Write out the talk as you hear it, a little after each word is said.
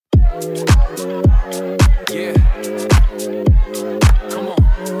Yeah. Come on.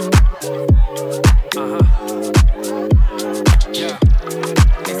 Yeah.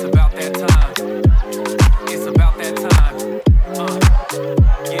 It's about that time. It's about that time.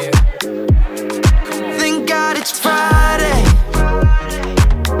 Yeah. Come on. Thank God it's Friday.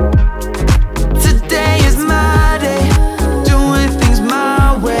 Today is my day. Doing things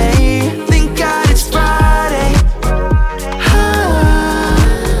my way. Thank God it's Friday.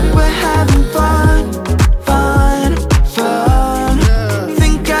 We're having fun.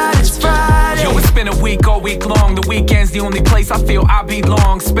 Thank God it's Friday. Yo, it's been a week all week long. The weekend's the only place I feel I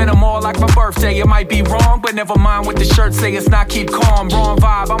belong. Spend them all like my birthday. It might be wrong, but never mind what the shirt say. It's not keep calm. Wrong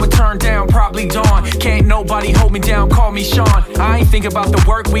vibe, I'ma turn down, probably dawn. Can't nobody hold me down, call me Sean. I ain't think about the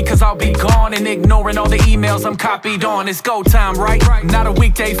work week cause I'll be gone. And ignoring all the emails I'm copied on. It's go time, right? Not a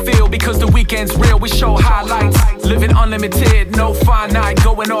weekday feel because the weekend's real. We show highlights. Living unlimited, no finite.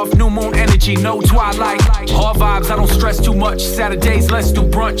 Going off new moon energy, no twilight. All vibes, I don't stress too much. Saturdays, let's do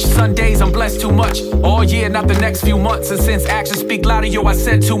brunch. Sundays, I'm blessed too much. All year, not the next few months. And since actions speak louder, yo, I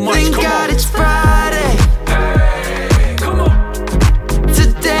said too much. Thank Come God on. it's Friday. Hey, come on.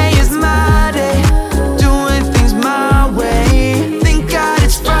 Today is my day. Doing things my way. Thank God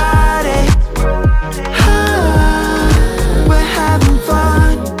it's Friday. We're having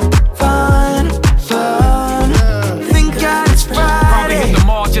fun. Thank God it's Probably hit Friday. the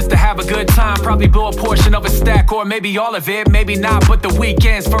mall just to have a good time. Probably blow a portion of a stack or maybe all of it. Maybe not, but the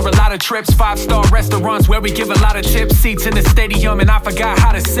weekends for a lot of trips. 5-star restaurants where we give a lot of tips. Seats in the stadium and I forgot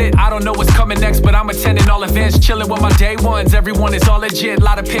how to sit. I don't know what's coming next, but I'm attending all events. Chilling with my day ones, everyone is all legit.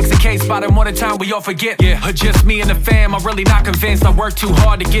 Lot of pics and case by them one at a time we all forget. Yeah, or just me and the fam, I'm really not convinced. I work too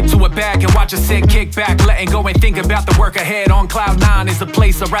hard to get to a bag and watch a sit kick back. Letting go and think about the work ahead. On cloud 9 is the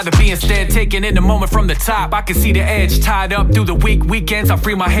place I'd rather be instead. Taking in the moment from the top, I can see the edge. Tied up through the week, weekends I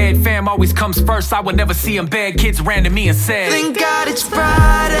free my head. Fam always comes first, I would never see in bed. Kids ran to me and said, Thank God it's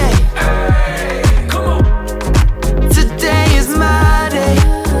Friday. hey, come on.